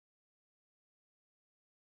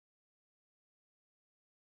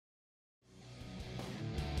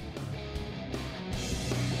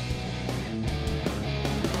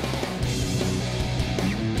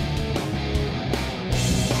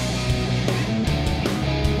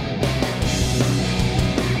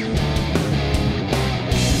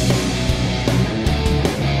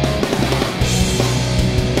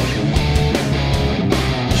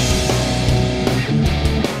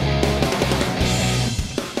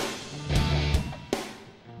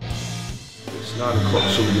9 o'clock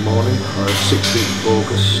Sunday morning, 16th of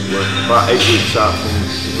August. We're about 8 weeks out from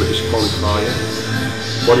the British qualifying.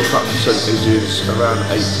 Body fat percentage is around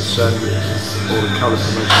 8%. All the caliper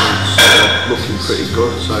measurements are looking pretty good,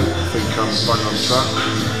 so I think I'm bang on track.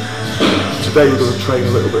 Today we're going to train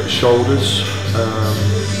a little bit of shoulders,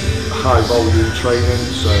 high volume training,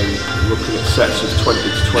 so looking at sets of 20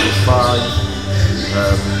 to 25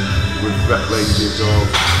 with rep ranges of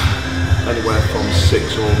anywhere from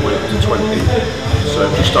 6 all the way up to 20. So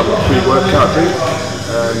just have a pre-workout drink,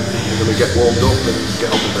 and we're going to get warmed up and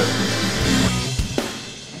get on with it.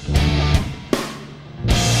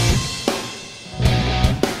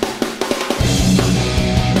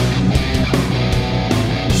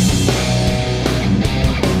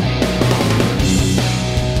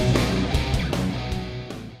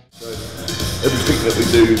 Everything that we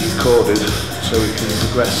do is recorded, so we can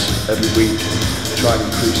progress every week, try and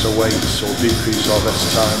increase our weights or decrease our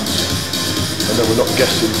rest times, and then we're not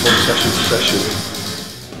guessing from session to session.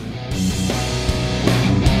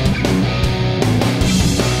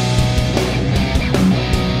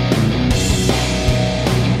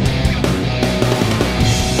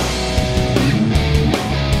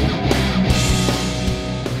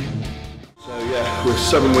 So yeah, we're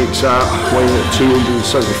 7 weeks out, weighing at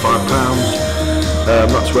 275 pounds.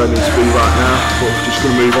 That's where I need to be right now, but we're just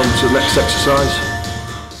going to move on to the next exercise.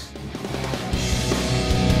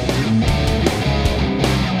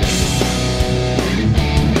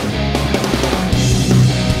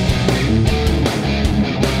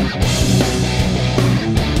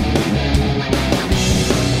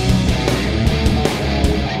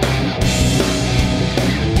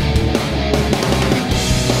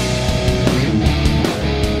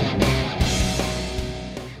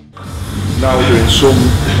 Now we're doing some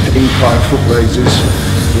incline foot raises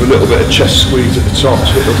with a little bit of chest squeeze at the top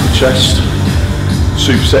to hit up the chest,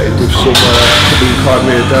 supersetted with some incline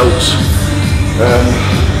rear delts,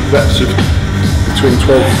 reps of between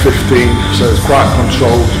 12 and 15, so it's quite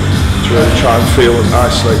controlled to really try and feel and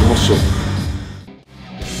isolate the muscle.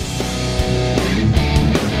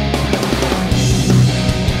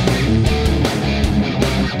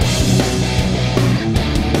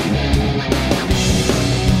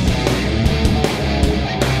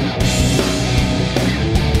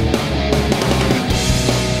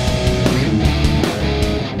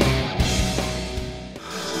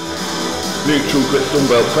 Neutral grip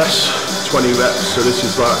dumbbell press, 20 reps, so this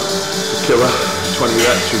is like the killer, 20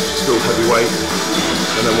 reps with still heavy weight,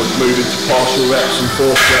 and then we'll move into partial reps and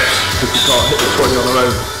forced reps because we can't hit the 20 on our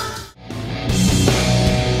own.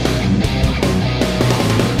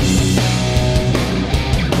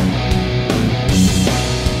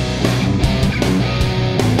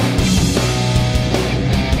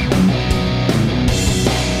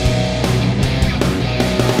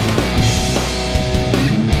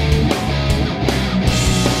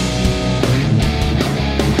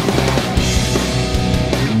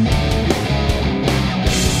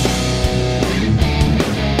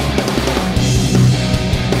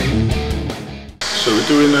 So we're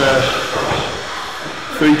doing 3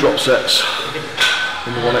 drop sets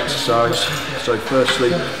in the one exercise. So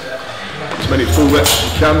firstly, as many full reps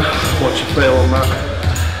as you can. Once you fail on that,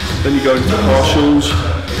 then you go into partials.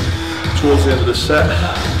 Towards the end of the set,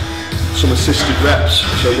 some assisted reps,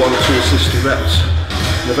 so 1 or 2 assisted reps.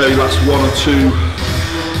 And the very last 1 or 2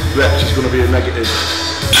 reps is going to be a negative.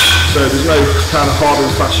 So there's no kind of hard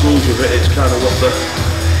and fast rules with it. It's kind of what the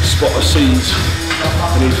spotter sees,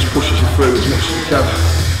 and he just pushes you through as much as you can.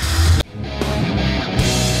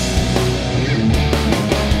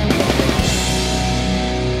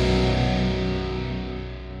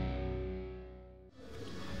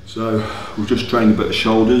 So we've just trained a bit of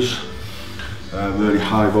shoulders, really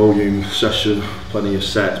high volume session, plenty of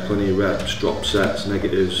sets, plenty of reps, drop sets,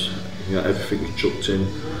 negatives, you know, everything's chucked in.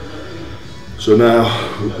 So now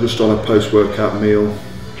we're just on a post-workout meal,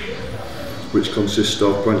 which consists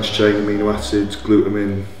of branched chain amino acids,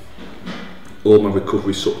 glutamine, all my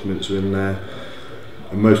recovery supplements are in there,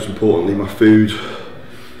 and most importantly my food.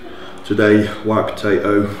 Today, white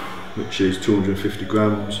potato, which is 250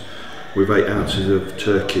 grams, with 8 ounces of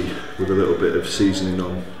turkey with a little bit of seasoning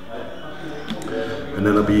on. And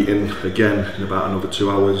then I'll be eating again in about another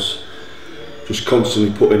 2 hours, just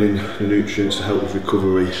constantly putting in the nutrients to help with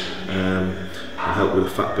recovery and help with the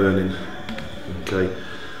fat burning. Okay.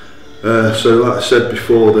 So like I said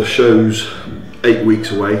before, the show's 8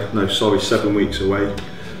 weeks away, no sorry, 7 weeks away.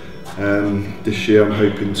 This year I'm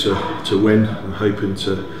hoping to win. I'm hoping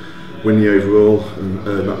to win the overall and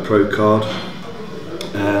earn that pro card.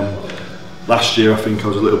 Last year I think I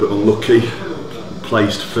was a little bit unlucky,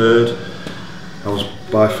 placed third. I was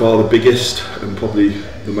by far the biggest and probably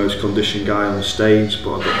the most conditioned guy on the stage,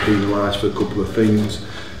 but I got penalised for a couple of things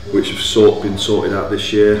which have been sorted out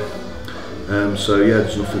this year. So yeah,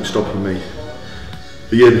 there's nothing stopping me.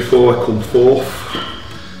 The year before I come fourth,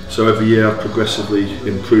 so every year I've progressively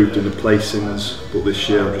improved in the placings, but this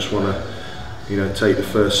year I just want to, take the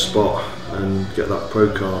first spot and get that pro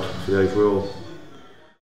card for the overall.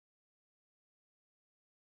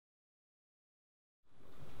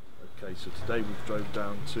 Okay, so today we've drove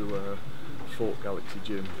down to Fort Galaxy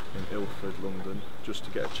Gym in Ilford, London, just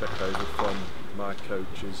to get a check over from my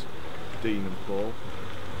coaches, Dean and Paul.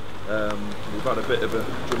 We've had a bit of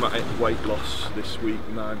a dramatic weight loss this week,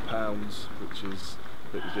 9 pounds, which is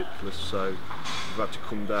a bit ridiculous, so we've had to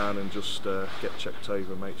come down and just get checked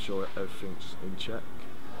over and make sure everything's in check.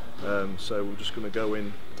 So we're just going to go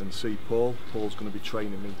in and see Paul. Paul's going to be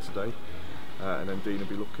training me today, and then Dean will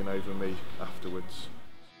be looking over me afterwards.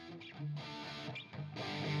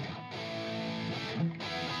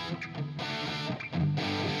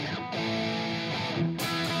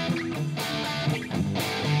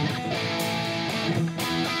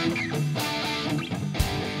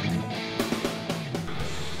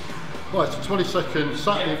 Right, it's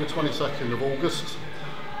Saturday the 22nd of August.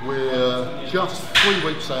 We're just 3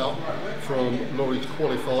 weeks out from Laurie's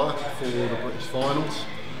qualifier for the British Finals.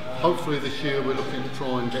 Hopefully this year we're looking to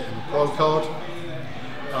try and get him a pro card.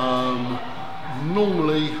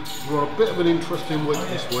 Normally we're on a bit of an interesting week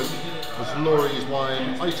this week, as Laurie is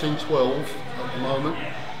weighing 1812 at the moment.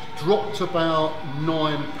 Dropped about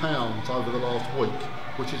 9 pounds over the last week,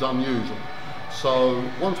 which is unusual. So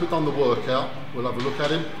once we've done the workout, we'll have a look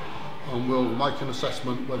at him and we'll make an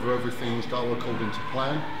assessment whether everything's going according to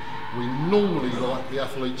plan. We normally like the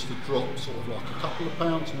athletes to drop sort of like a couple of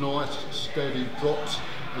pounds, nice steady drops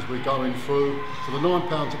as we're going through. So the 9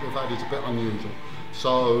 pounds that we've had is a bit unusual.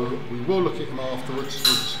 So we will look at him afterwards,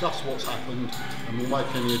 we'll discuss what's happened and we'll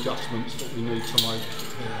make any adjustments that we need to make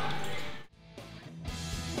there.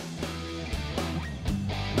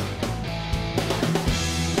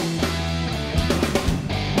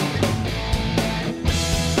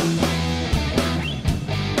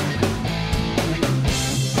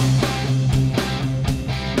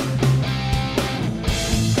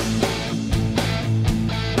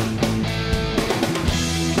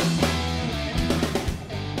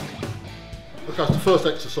 That's the first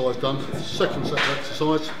exercise done. Second set of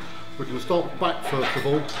exercise, we're going to start back first of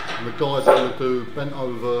all, and the guys are going to do bent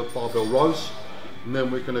over barbell rows, and then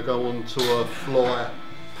we're going to go on to a fly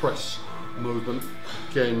press movement,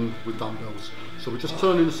 again with dumbbells. So we're just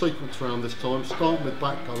turning the sequence around this time, starting with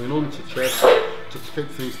back, going on to chest, just to keep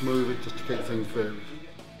things moving, just to keep things varied.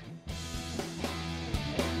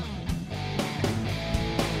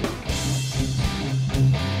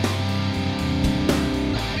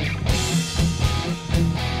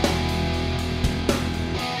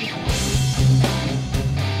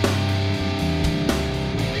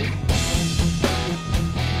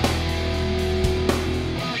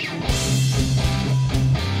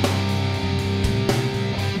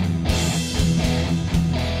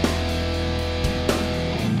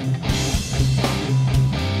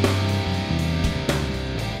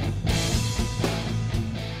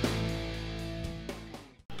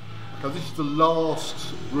 Now this is the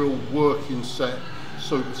last real working set,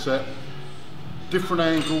 superset. Different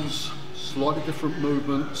angles, slightly different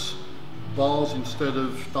movements, bars instead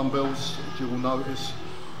of dumbbells, as you will notice.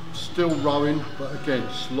 Still rowing, but again,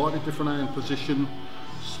 slightly different hand position,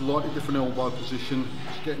 slightly different elbow position,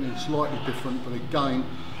 just getting in slightly different, but again,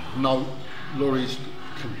 note Laurie's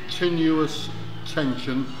continuous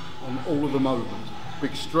tension on all of the movements.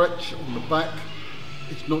 Big stretch on the back,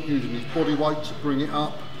 it's not using his body weight to bring it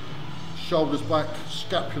up. Shoulders back,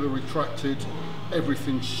 scapula retracted,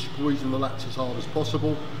 everything squeezing the lats as hard as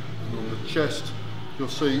possible. And on the chest, you'll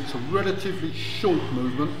see it's a relatively short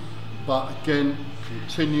movement, but again,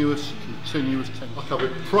 continuous tension. Okay,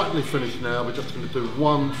 we're practically finished now. We're just going to do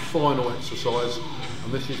one final exercise,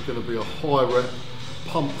 and this is going to be a high rep,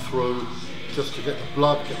 pump through, just to get the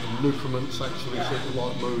blood, get the nutriments actually sort of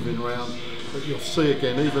like moving around. But you'll see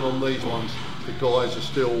again, even on these ones, the guys are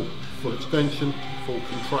still full extension, full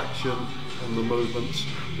contraction on the movements.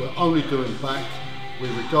 We're only doing back. We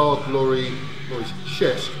regard Laurie's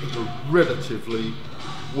chest as a relatively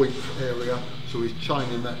weak area, so he's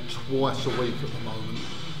chaining that twice a week at the moment,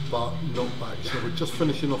 but not back. So we're just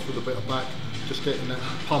finishing off with a bit of back, just getting that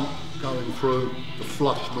pump going through, the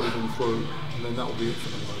flush moving through, and then that will be it for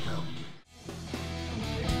the workout.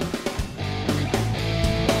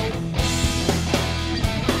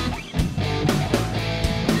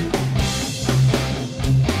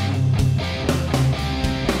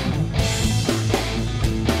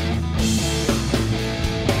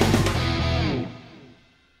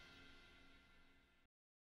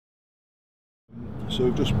 So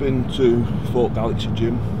we've just been to Fort Galaxy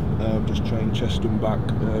Gym, just trained chest and back,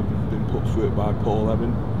 been put through it by Paul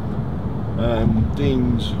Evan.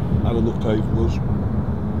 Dean's had a look over us.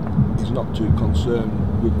 He's not too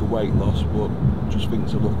concerned with the weight loss, but just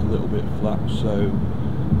thinks I look a little bit flat, so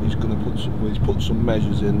he's going to put some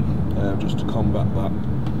measures in just to combat that.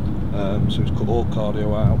 So he's cut all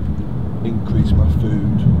cardio out, increased my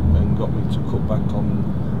food, and got me to cut back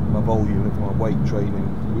on my volume of my weight training,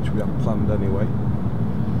 which we had planned anyway.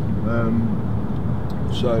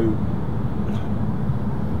 So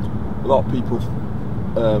a lot of people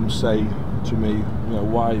say to me, you know,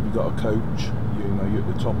 why have you got a coach? You know, you're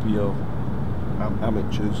at the top of your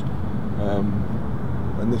amateurs,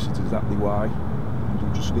 and this is exactly why.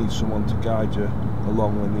 You just need someone to guide you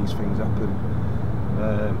along when these things happen.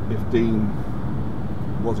 If Dean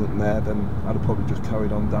wasn't there, then I'd have probably just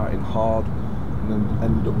carried on dieting hard and then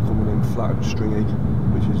ended up coming in flat and stringy,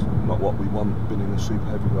 which is not what we want being in the super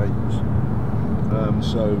heavyweights.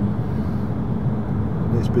 So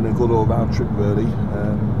it's been a good all-round trip really.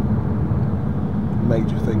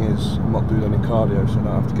 Major thing is I'm not doing any cardio, so I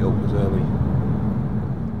don't have to get up as early.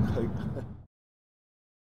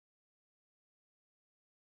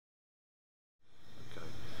 Okay,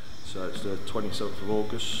 so it's the 27th of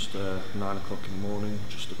August, 9 o'clock in the morning,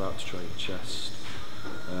 just about to train chest.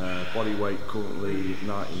 Body weight currently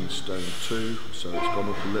 19 stone 2, so it's gone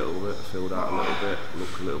up a little bit, filled out a little bit,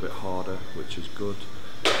 look a little bit harder, which is good.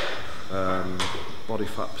 Body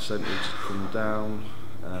fat percentage come down.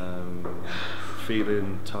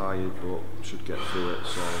 Feeling tired, but should get through it,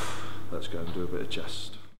 so let's go and do a bit of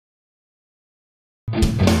chest.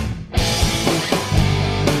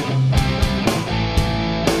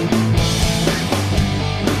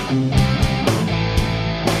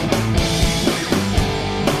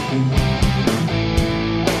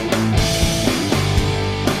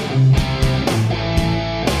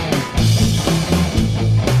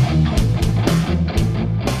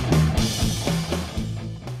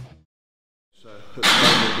 At the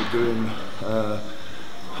moment we're doing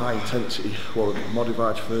high intensity, well, the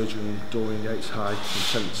modified version of Dorian Yates high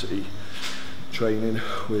intensity training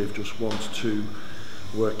with just 1 to 2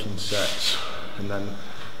 working sets, and then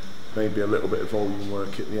maybe a little bit of volume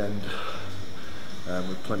work at the end,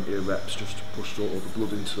 with plenty of reps just to push all the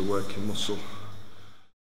blood into the working muscle.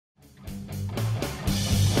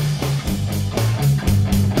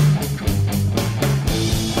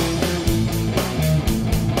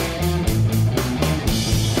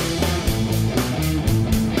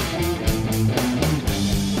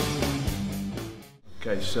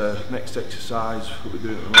 Okay, so next exercise what we're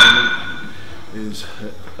doing at the moment is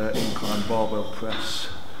incline barbell press.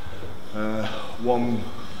 1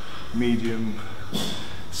 medium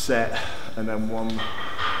set and then 1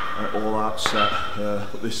 all-out set.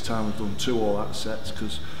 But this time we've done 2 all-out sets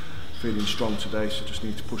because feeling strong today, so just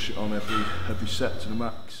need to push it on every set to the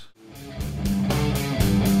max.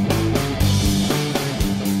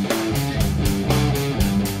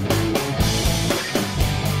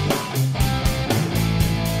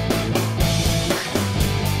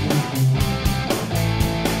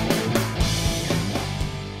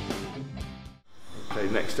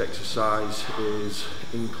 Next exercise is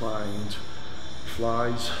inclined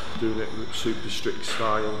flies, doing it with super strict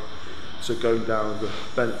style. So going down with the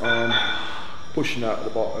bent arm, pushing out at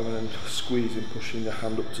the bottom and then squeezing, pushing the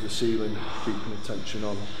hand up to the ceiling, keeping the tension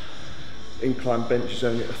on. Incline bench is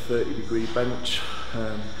only at a 30-degree bench.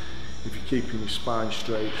 If you're keeping your spine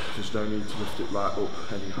straight, there's no need to lift it right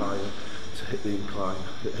up any higher to hit the incline,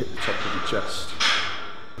 hit the top of your chest.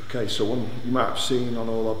 Okay, so one you might have seen on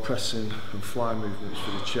all our pressing and fly movements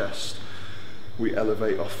for the chest, we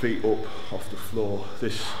elevate our feet up off the floor.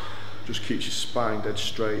 This just keeps your spine dead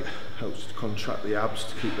straight, helps to contract the abs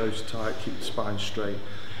to keep those tight, keep the spine straight,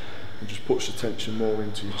 and just puts the tension more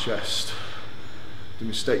into your chest. The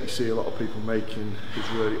mistake you see a lot of people making is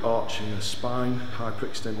really arching the spine,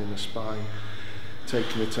 hyperextending the spine,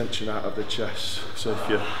 taking the tension out of the chest. So if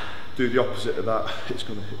you do the opposite of that, it's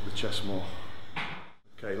going to hit the chest more.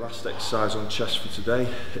 Okay, last exercise on chest for today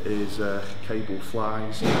is cable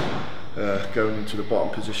flies, going into the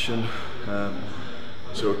bottom position.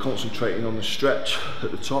 So we're concentrating on the stretch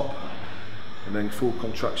at the top, and then full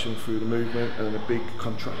contraction through the movement, and then a big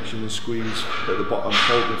contraction and squeeze at the bottom,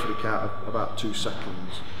 holding for the count of about 2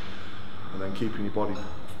 seconds, and then keeping your body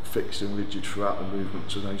fixed and rigid throughout the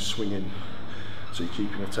movement, so then swinging, so you're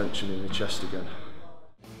keeping the tension in the chest again.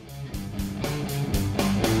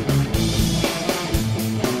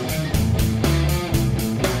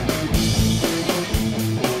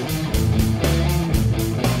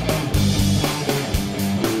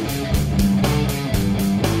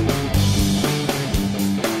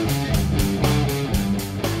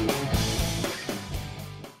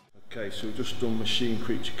 just done machine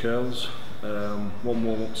Creasey curls, one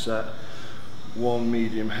warm-up set, one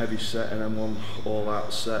medium heavy set, and then one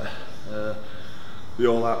all-out set. The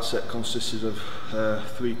all-out set consisted of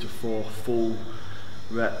 3 to 4 full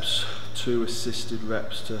reps, 2 assisted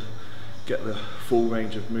reps to get the full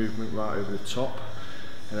range of movement right over the top,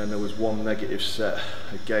 and then there was one negative set,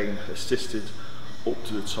 again assisted up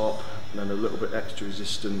to the top, and then a little bit extra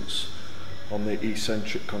resistance on the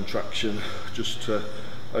eccentric contraction just to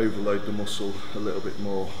overload the muscle a little bit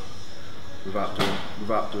more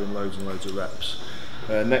without doing loads and loads of reps.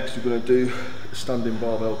 Next we're going to do standing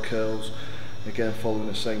barbell curls, again following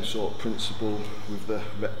the same sort of principle with the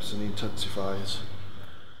reps and the intensifiers.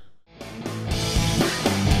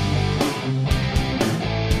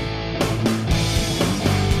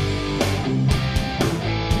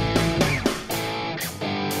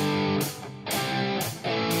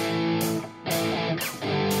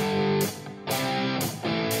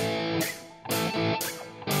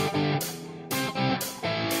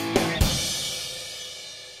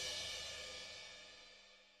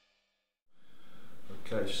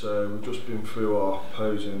 Okay, so we've just been through our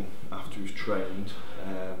posing after we've trained.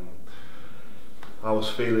 I was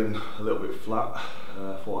feeling a little bit flat.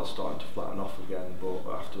 I thought I was starting to flatten off again, but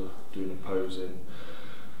after doing the posing,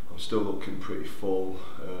 I'm still looking pretty full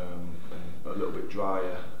and a little bit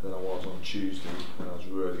drier than I was on Tuesday, and I was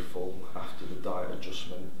really full after the diet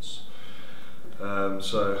adjustments.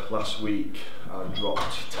 So last week I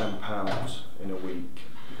dropped 10 pounds in a week,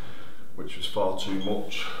 which was far too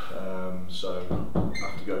much. So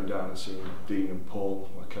after going down and seeing Dean and Paul,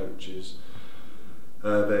 my coaches,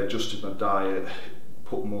 they adjusted my diet,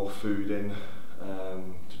 put more food in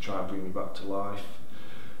to try and bring me back to life,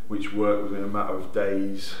 which worked within a matter of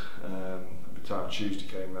days. By the time Tuesday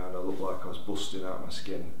came around, I looked like I was busting out my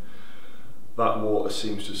skin. That water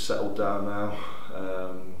seems to have settled down now,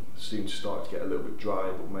 seems to start to get a little bit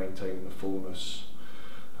drier but maintaining the fullness.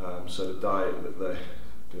 So the diet that the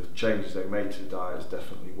changes they made to the diet has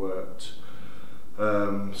definitely worked.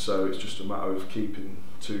 So it's just a matter of keeping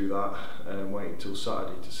to that and waiting till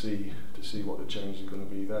Saturday to see what the change is going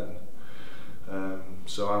to be then.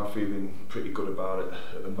 So I'm feeling pretty good about it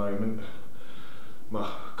at the moment. My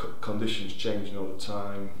condition's changing all the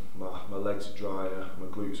time. My legs are drier, my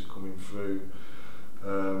glutes are coming through.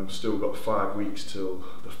 Still got 5 weeks till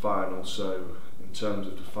the final, so in terms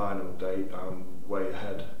of the final date, I'm way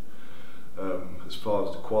ahead. As far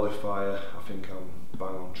as the qualifier, I think I'm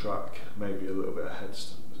bang on track, maybe a little bit ahead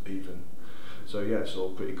even. So yeah, it's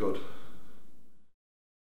all pretty good.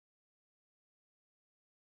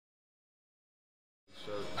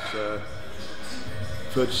 So it's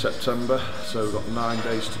 3rd of September, so we've got 9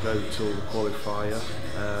 days to go till the qualifier.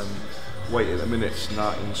 Weight at the minute's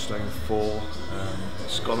 19 stone 4.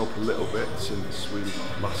 It's gone up a little bit since we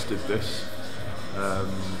last did this.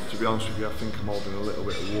 To be honest with you, I think I'm holding a little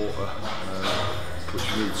bit of water, which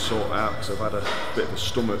I need to sort out because I've had a bit of a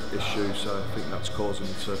stomach issue, so I think that's causing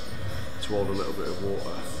me to hold a little bit of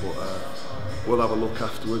water. But we'll have a look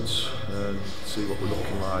afterwards and see what we're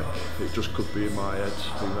looking like. It just could be in my head,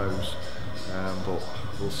 who knows, but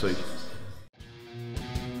we'll see.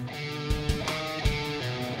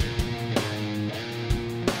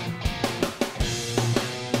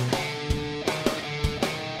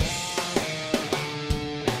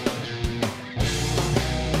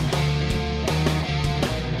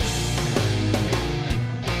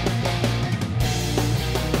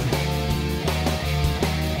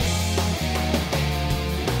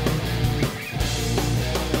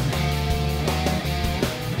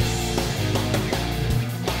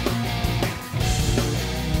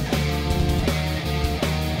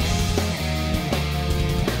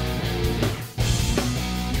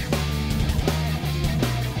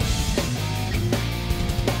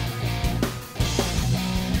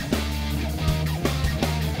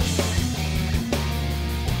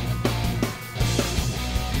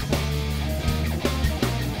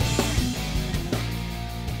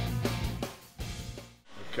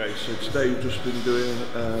 Okay, so today we've just been doing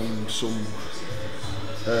some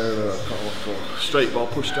straight bar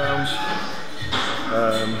push downs,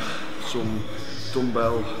 some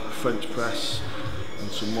dumbbell French press, and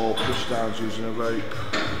some more push downs using a rope.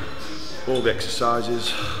 All the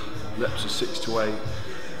exercises, reps of 6 to 8,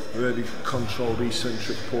 really controlled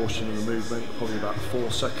eccentric portion of the movement, probably about 4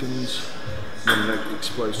 seconds, and then an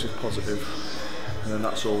explosive positive. And then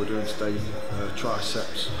that's all we're doing today,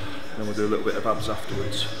 triceps, and then we'll do a little bit of abs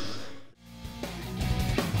afterwards.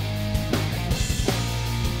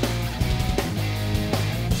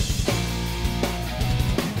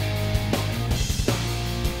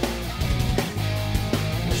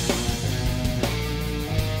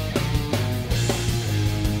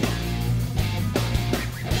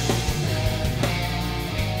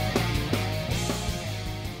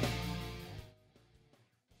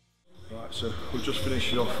 So we're just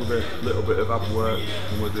finishing off with a little bit of ab work,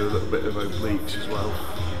 and we'll do a little bit of obliques as well.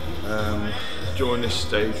 During this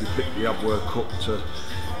stage we pick the ab work up to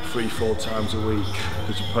 3-4 times a week,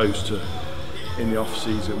 as opposed to in the off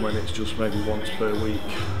season when it's just maybe once per week.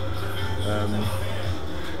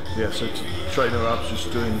 Yeah, so to train our abs,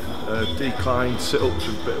 just doing decline sit-ups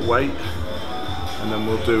with a bit of weight, and then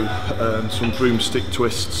we'll do some broomstick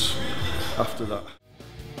twists after that.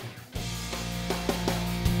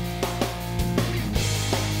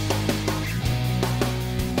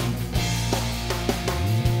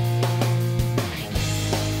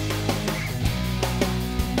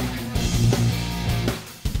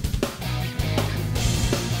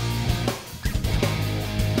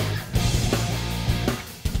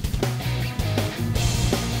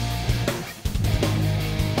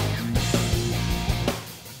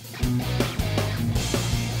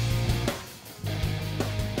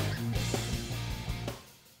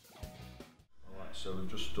 So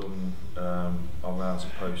we've just done our rounds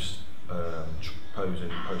of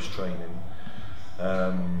posing, post-training.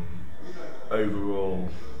 Overall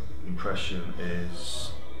impression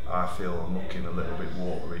is I feel I'm looking a little bit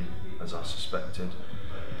watery, as I suspected.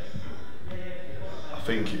 I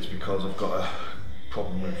think it's because I've got a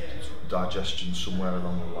problem with digestion somewhere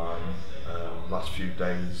along the line. Last few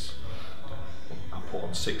days I put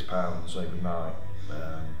on 6 pounds overnight.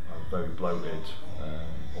 I'm very bloated,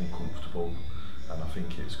 uncomfortable, and I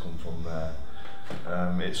think it's come from there.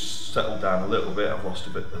 It's settled down a little bit. I've lost a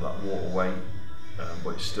bit of that water weight, but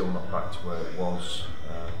it's still not back to where it was.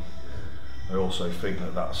 I also think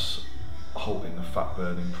that that's halting the fat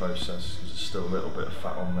burning process, because there's still a little bit of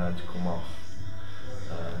fat on there to come off.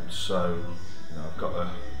 So you know, I've got to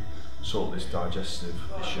sort this digestive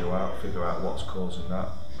issue out, figure out what's causing that.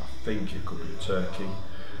 I think it could be turkey,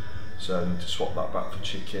 so I need to swap that back for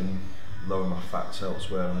chicken, lower my fats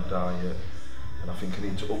elsewhere in the diet. And I think I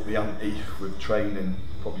need to up the ante with training,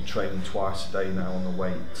 probably training twice a day now on the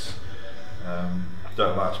weights. I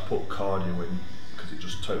don't like to put cardio in because it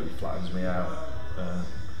just totally flattens me out.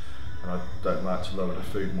 And I don't like to lower the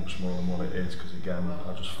food much more than what it is, because again,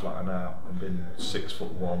 I just flatten out. And being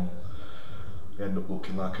 6'1", you end up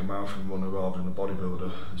looking like a marathon runner rather than a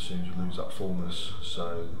bodybuilder as soon as you lose that fullness.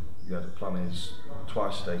 So yeah, the plan is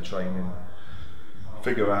twice a day training,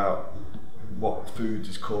 figure out what food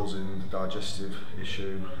is causing the digestive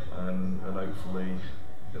issue, and hopefully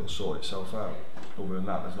it'll sort itself out. Other than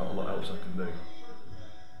that, there's not a lot else I can do.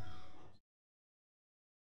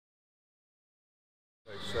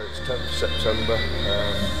 Okay, so it's 10th of September,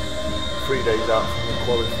 3 days out from the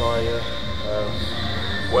qualifier.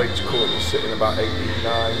 Weight's currently sitting about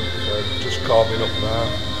 89, so just carving up now,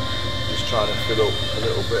 just trying to fill up a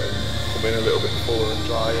little bit and come in a little bit fuller and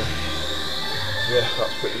drier. Yeah,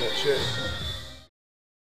 that's pretty much it.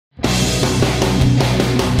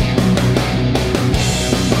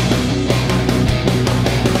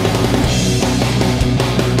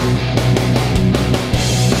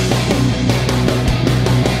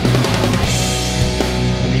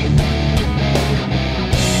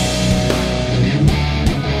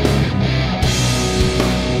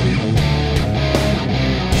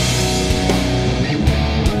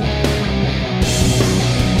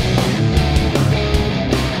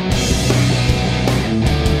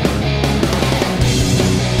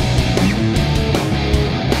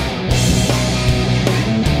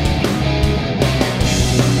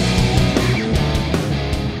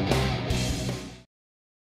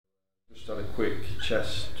 Had a quick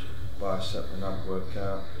chest, bicep and ab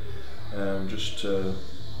workout, just to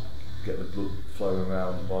get the blood flowing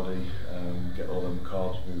around the body, get all them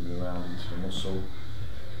carbs moving around into the muscle.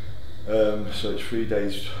 So it's 3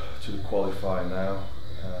 days to the qualifier now.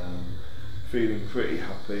 Feeling pretty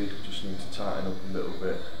happy, just need to tighten up a little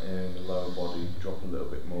bit in the lower body, drop a little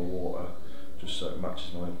bit more water, just so it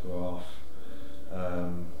matches my upper half.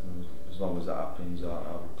 As long as that happens,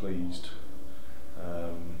 I'll be pleased.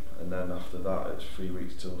 And then after that, it's 3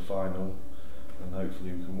 weeks till the final, and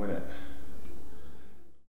hopefully we can win it.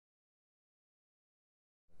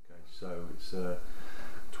 Okay, so it's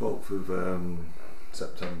 12th of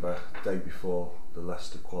September, day before the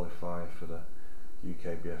Leicester qualifier for the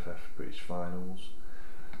UKBFF British Finals.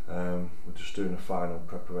 We're just doing the final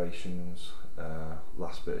preparations,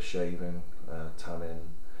 last bit of shaving,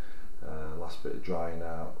 tanning, last bit of drying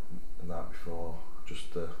out and that before,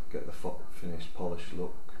 just to get the finished polished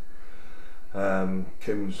look.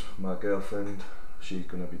 Kim's my girlfriend, she's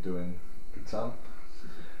going to be doing the tan.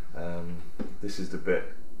 This is the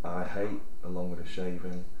bit I hate, along with the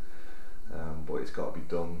shaving, but it's got to be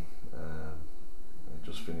done. It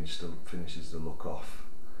just finishes the look off.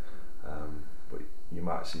 but you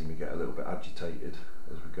might see me get a little bit agitated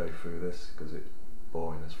as we go through this because it's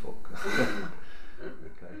boring as fuck.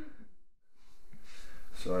 Okay.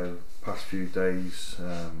 So past few days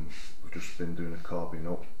we've just been doing a carbing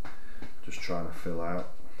up, just trying to fill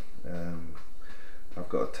out. I've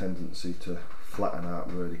got a tendency to flatten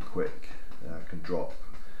out really quick. I can drop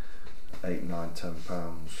 8, 9, 10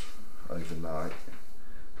 pounds overnight,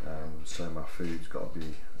 so my food's got to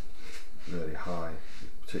be really high,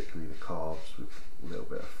 particularly the carbs with a little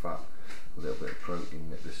bit of fat, a little bit of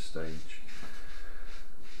protein at this stage.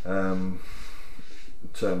 In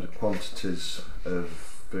terms of quantities of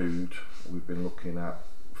food, we've been looking at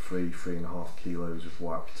 3.5 kilos of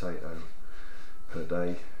white potato per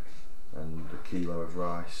day and a kilo of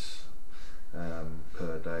rice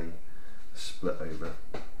per day, split over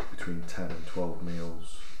between 10 and 12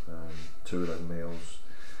 meals, 2 of those meals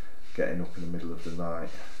getting up in the middle of the night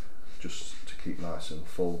just to keep nice and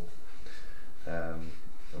full, and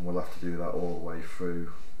we'll have to do that all the way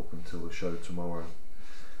through up until the show tomorrow.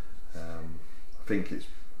 I think it's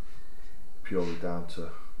purely down to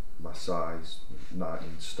my size,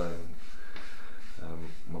 19 stone.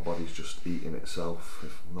 My body's just eating itself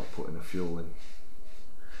if I'm not putting the fuel in.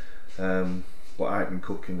 But I ain't been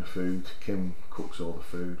cooking the food. Kim cooks all the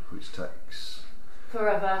food, which takes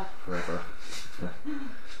forever.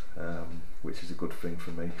 Which is a good thing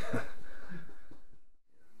for me.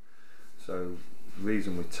 So the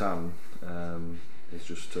reason we tan is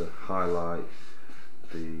just to highlight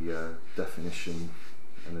the definition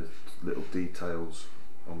and the little details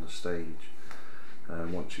on the stage.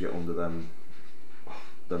 Once you get under them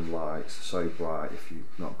lights, so bright, if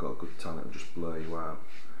you've not got a good tan, it'll just blur you out.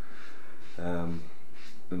 And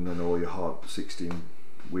then all your 16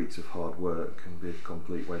 weeks of hard work can be a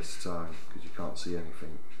complete waste of time because you can't see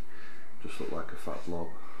anything. Just look like a fat blob.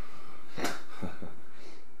 Okay,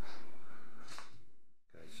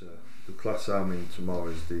 so the class I'm in tomorrow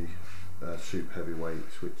is the super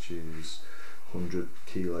heavyweights, which is 100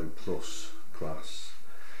 kilo plus class.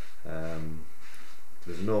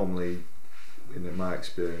 There's normally, in my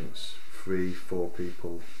experience, 3-4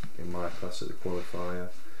 people in my class at the qualifier.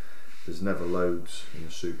 There's never loads in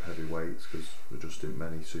the super heavyweights because we just do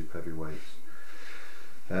many super heavyweights.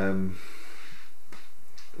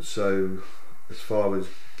 So as far as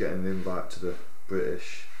getting an invite to the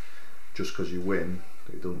British, just because you win,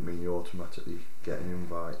 it doesn't mean you automatically get an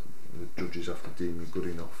invite. The judges have to deem you good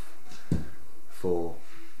enough for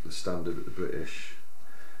the standard at the British.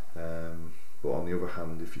 But on the other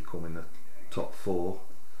hand, if you come in the top 4,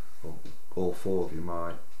 or all 4 of you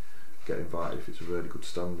might get invited if it's a really good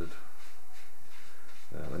standard.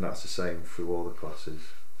 And that's the same through all the classes,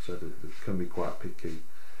 so they can be quite picky.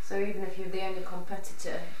 So even if you're the only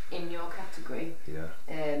competitor in your category, yeah,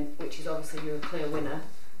 which is obviously you're a clear winner,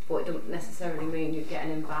 but it doesn't necessarily mean you get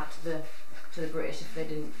an invite to the British if they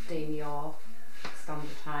didn't deem your standard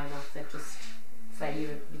high enough. They just say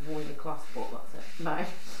you've won your class, but that's it. No,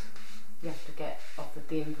 you have to get offered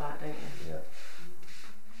the invite, don't you?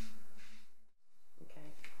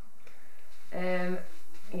 Yeah. Okay.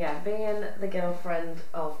 Yeah, being the girlfriend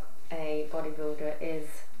of a bodybuilder is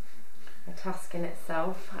a task in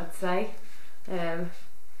itself, I'd say. It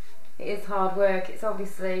is hard work. It's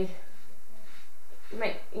obviously, he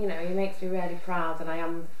makes me really proud, and I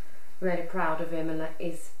am really proud of him, and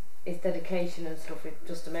his dedication and stuff. It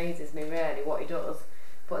just amazes me really what he does.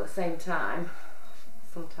 But at the same time,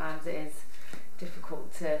 sometimes it is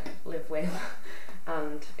difficult to live with,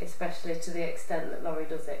 and especially to the extent that Laurie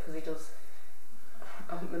does it, because he does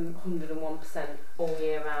 101% all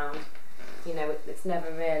year round. You know, it's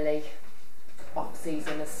never really off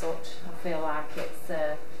season as such. I feel like it's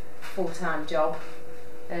a full-time job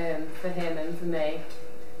for him and for me.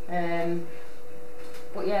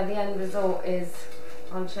 But yeah, the end result is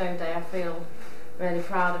on show day. I feel really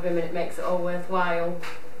proud of him, and it makes it all worthwhile.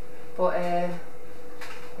 But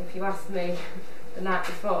if you asked me the night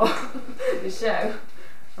before the show,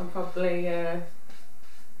 I'm probably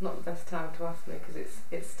not the best time to ask me, because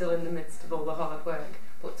it's still in the midst of all the hard work.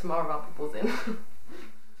 But tomorrow I'll be buzzing.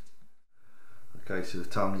 Okay, so the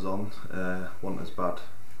tan's on. Wasn't as bad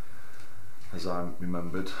as I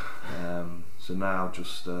remembered. So now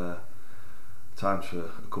just time for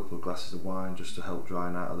a couple of glasses of wine just to help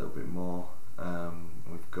drying out a little bit more.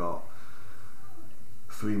 We've got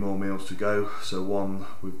 3 more meals to go, so 1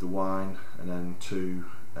 with the wine and then 2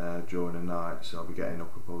 during the night. So I'll be getting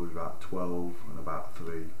up at probably about 12 and about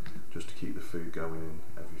 3 just to keep the food going in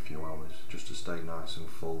every few hours, just to stay nice and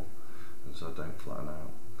full and so I don't flatten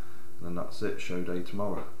out. And then that's it, show day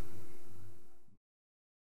tomorrow.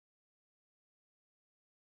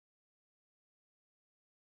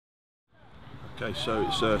 Okay, so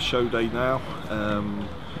it's show day now.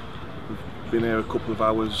 We've been here a couple of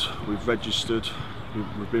hours, we've registered,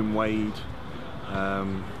 we've been weighed.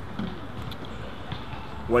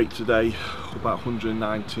 Weight today about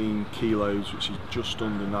 119 kilos, which is just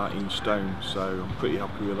under 19 stone, so I'm pretty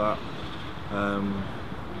happy with that.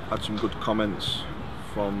 Had some good comments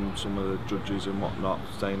from some of the judges and whatnot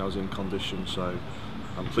saying I was in condition, so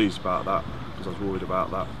I'm pleased about that because I was worried about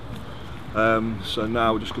that. So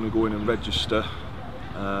now we're just going to go in and register,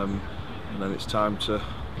 and then it's time for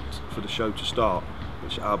the show to start,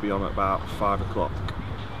 which I'll be on at about 5 o'clock.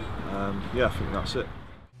 Yeah, I think that's it.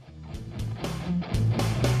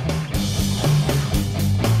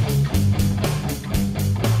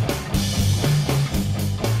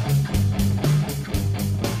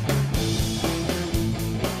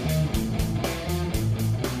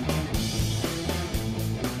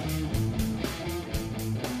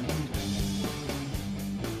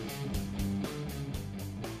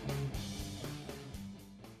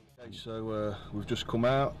 So we've just come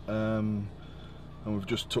out and we've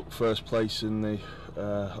just took first place in the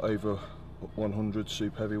over 100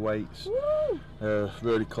 super heavyweights.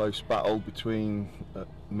 Really close battle between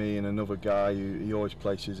me and another guy who he always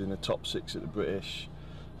places in the top 6 at the British.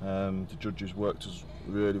 The judges worked us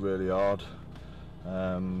really hard,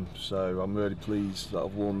 so I'm really pleased that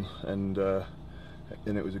I've won, and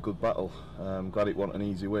it was a good battle. I'm glad it wasn't an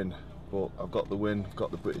easy win, but I've got the win, I've got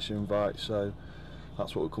the British invite, so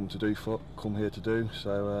that's what we've come here to do.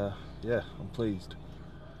 So yeah, I'm pleased.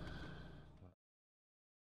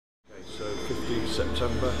 Okay, so 15th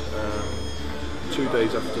September, 2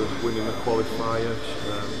 days after winning the qualifier,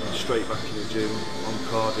 straight back in the gym on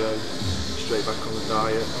cardio, straight back on the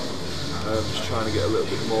diet, just trying to get a little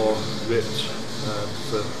bit more ripped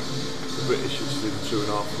for the British. It's been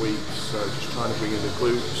 2.5 weeks, so just trying to bring in the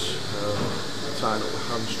glutes, tying up the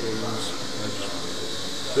hamstrings, just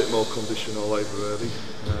a bit more condition all over really.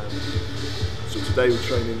 So today we're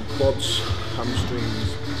training quads,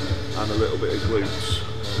 hamstrings and a little bit of glutes.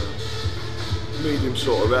 Medium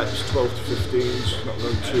sort of reps, 12 to 15s, not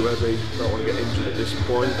going too heavy, don't want to get injured at this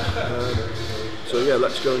point. So yeah,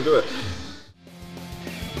 let's go and do it.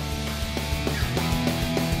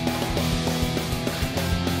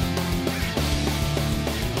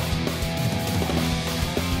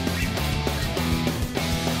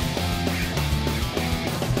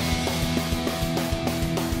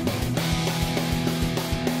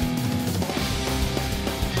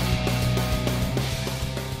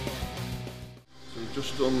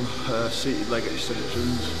 Just done seated leg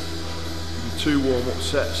extensions, 2 warm-up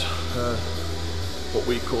sets, what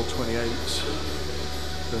we call 28s,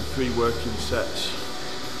 then 3 working sets,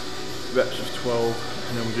 reps of 12,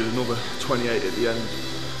 and then we did another 28 at the end,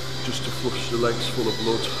 just to flush the legs full of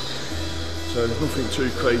blood. So there's nothing too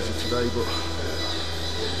crazy today, but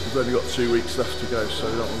we've only got 2 weeks left to go, so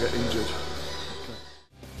we don't want to get injured.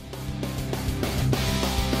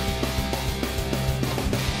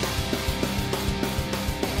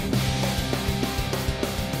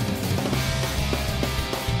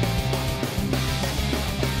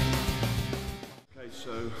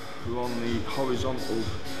 So we're on the horizontal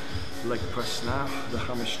leg press now, the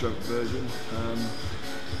hammer stroke version.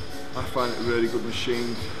 I find it a really good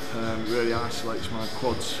machine, it really isolates my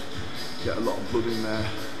quads, get a lot of blood in there.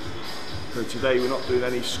 So today we're not doing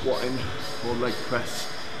any squatting or leg press,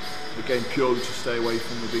 again purely to stay away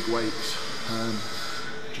from the big weights.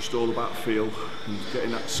 Just all about feel and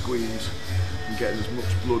getting that squeeze and getting as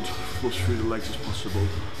much blood flushed through the legs as possible.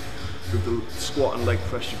 With the squat and leg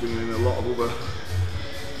press you're bringing in a lot of other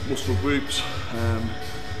muscle groups,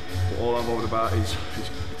 but all I'm bothered about is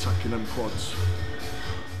attacking them quads.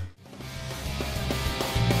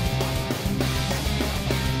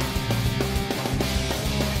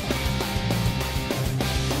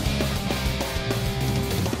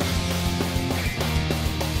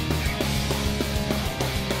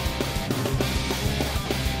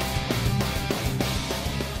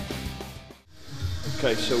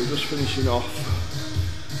 Okay, so we're just finishing off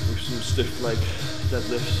with some stiff leg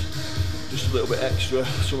deadlifts, just a little bit extra,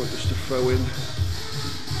 something just to throw in.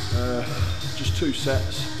 Just 2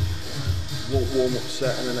 sets, 1 warm-up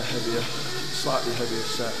set and then a slightly heavier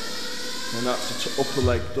set, and that's the upper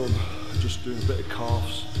leg done. Just doing a bit of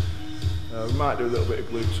calves. We might do a little bit of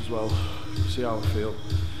glutes as well, see how I feel.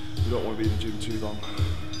 We don't want to be in the gym too long.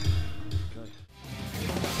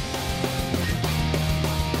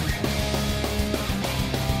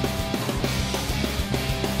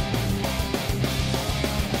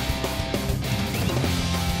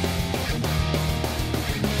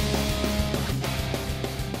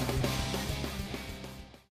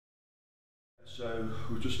 So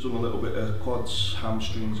we've just done a little bit of quads,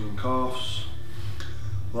 hamstrings and calves.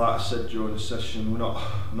 Like I said during the session, we're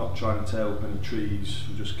not trying to tear up any trees,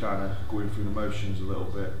 we're just kind of going through the motions a little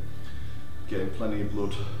bit, getting plenty of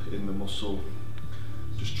blood in the muscle,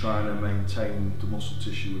 just trying to maintain the muscle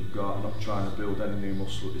tissue we've got, not trying to build any new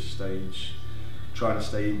muscle at this stage, trying to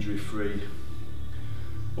stay injury free.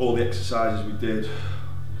 All the exercises we did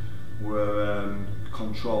were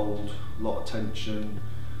controlled, a lot of tension,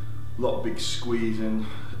 a lot of big squeezing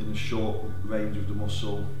in the short range of the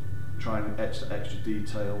muscle, trying extra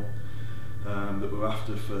detail that we're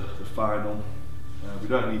after for the final. We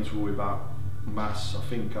don't need to worry about mass. I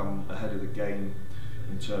think I'm ahead of the game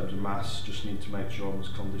in terms of mass, just need to make sure I'm as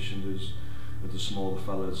conditioned as the smaller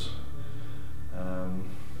fellas.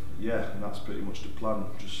 Yeah, and that's pretty much the plan.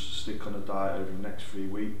 Just stick on a diet over the next 3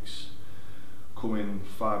 weeks, come in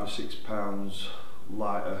 5 or 6 pounds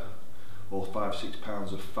lighter, or 5 or 6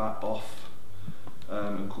 pounds of fat off,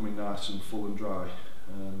 and come in nice and full and dry,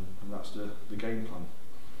 and that's the game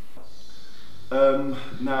plan.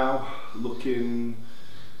 Now looking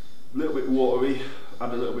a little bit watery,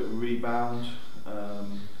 had a little bit of rebound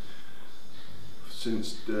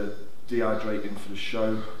since the dehydrating for the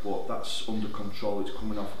show, but that's under control, it's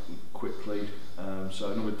coming off quickly,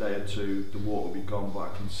 so another day or two the water will be gone, but I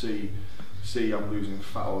can see I'm losing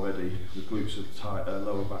fat already, the glutes are tighter,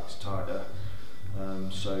 lower back's tighter,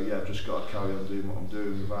 so yeah, I've just got to carry on doing what I'm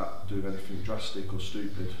doing without doing anything drastic or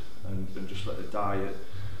stupid, and just let the diet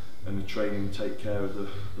and the training take care of the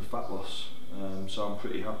fat loss. So I'm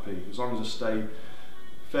pretty happy, as long as I stay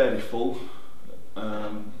fairly full,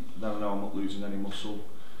 then I know I'm not losing any muscle,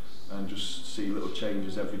 and just see little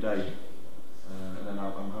changes every day, and then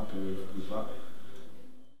I'm happy with that.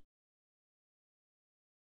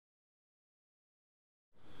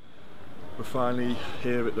 We're finally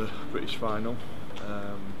here at the British final.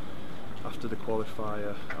 After the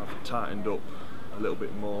qualifier I've tightened up a little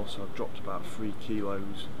bit more, so I've dropped about 3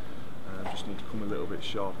 kilos, just need to come a little bit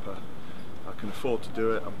sharper. I can afford to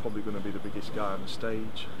do it, I'm probably going to be the biggest guy on the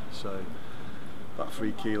stage, so that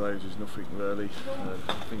 3 kilos is nothing really.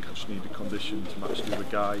 I think I just need the condition to match the other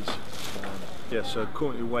guys. Yeah, so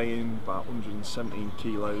currently weighing about 117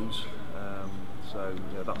 kilos, so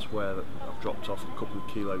yeah, that's where I've dropped off a couple of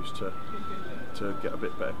kilos to get a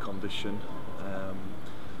bit better condition.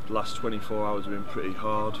 The last 24 hours have been pretty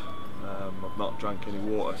hard. I've not drank any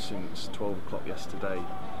water since 12 o'clock yesterday,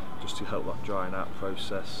 just to help that drying out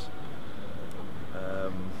process.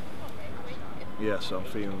 Yeah, so I'm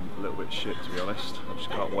feeling a little bit shit, to be honest. I just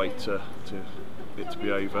can't wait to it to be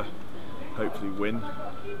over, hopefully win,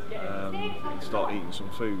 and start eating some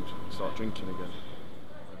food, start drinking again.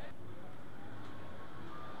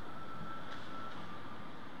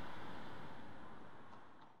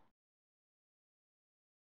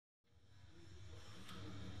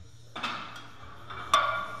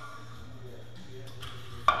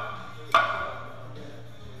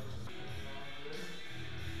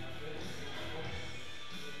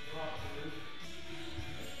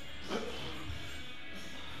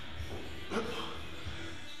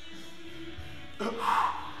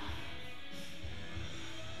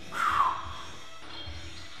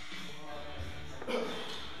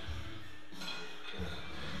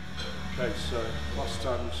 Okay, so last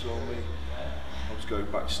time you saw me, I was going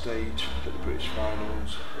backstage at the British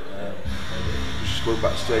Finals. Just going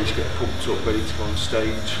backstage, getting pumped up, ready to go on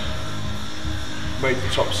stage. Made the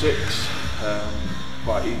top 6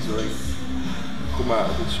 quite easily. Come out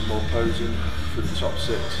and did some more posing for the top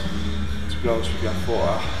 6. To be honest with you, I thought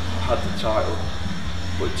I had the title,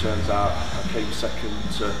 but it turns out I came second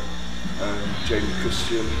to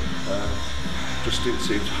Creasey. Just didn't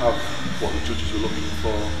seem to have what the judges were looking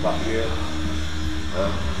for that year.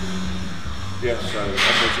 Yeah, so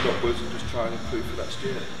onwards and upwards and just try and improve for next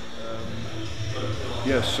year.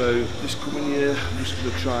 Yeah, so this coming year I'm just going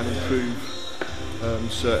to try and improve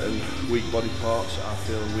certain weak body parts that I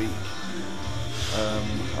feel are weak.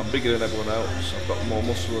 I'm bigger than everyone else, I've got more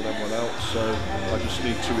muscle than everyone else, so I just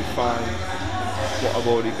need to refine what I've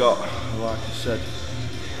already got. Like I said,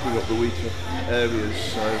 bring up the weaker areas,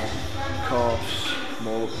 so calves,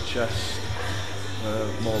 more upper chest,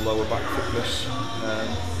 more lower back thickness, and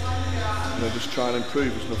just try and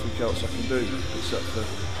improve. There's nothing else I can do except for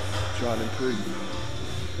try and improve.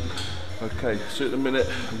 Okay, so at the minute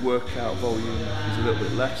the workout volume is a little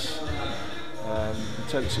bit less.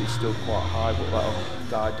 Intensity is still quite high, but that'll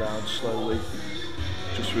die down slowly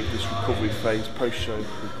just with this recovery phase, post-show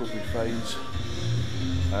recovery phase.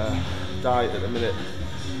 Diet at the minute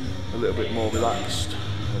a little bit more relaxed.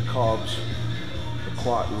 The carbs are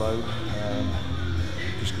quite low.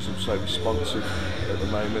 just because I'm so responsive at the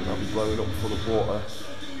moment. I'll be blowing up full of water,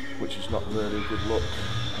 which is not really a good look.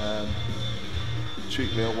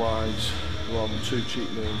 Cheat meal wise, we're on 2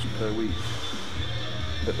 cheat meals per week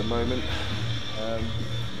at the moment.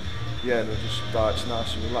 Yeah, and just diet's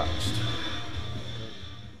nice and relaxed.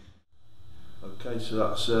 Okay, so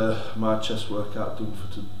that's my chest workout done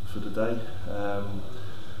for the day.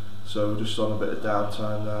 So we're just on a bit of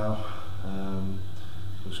downtime now. I'm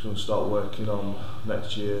just going to start working on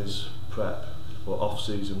next year's prep, or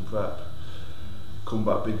off-season prep. Come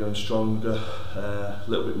back bigger and stronger, a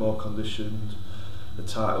little bit more conditioned, a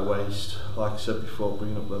tighter waist, like I said before,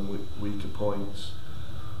 bringing up them weaker points.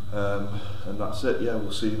 And that's it. Yeah,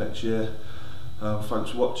 we'll see you next year.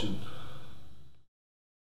 Thanks for watching.